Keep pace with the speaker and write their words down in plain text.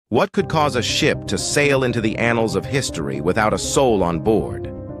What could cause a ship to sail into the annals of history without a soul on board?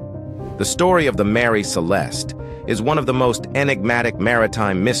 The story of the Mary Celeste is one of the most enigmatic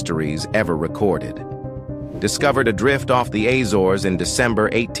maritime mysteries ever recorded. Discovered adrift off the Azores in December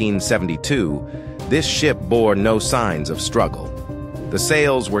 1872, this ship bore no signs of struggle. The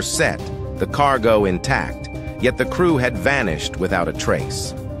sails were set, the cargo intact, yet the crew had vanished without a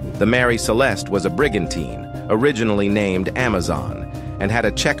trace. The Mary Celeste was a brigantine, originally named Amazon, and had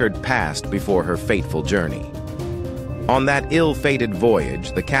a checkered past before her fateful journey. On that ill-fated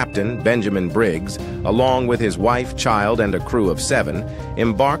voyage, the captain, Benjamin Briggs, along with his wife, child, and a crew of 7,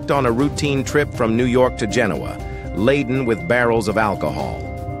 embarked on a routine trip from New York to Genoa, laden with barrels of alcohol.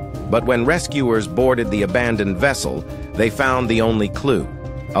 But when rescuers boarded the abandoned vessel, they found the only clue: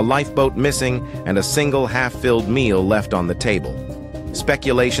 a lifeboat missing and a single half-filled meal left on the table.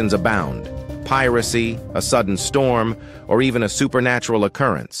 Speculations abound: piracy, a sudden storm, or even a supernatural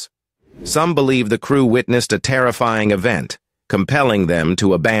occurrence. Some believe the crew witnessed a terrifying event, compelling them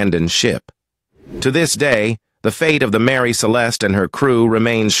to abandon ship. To this day, the fate of the Mary Celeste and her crew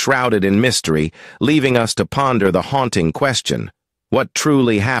remains shrouded in mystery, leaving us to ponder the haunting question: what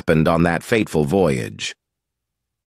truly happened on that fateful voyage?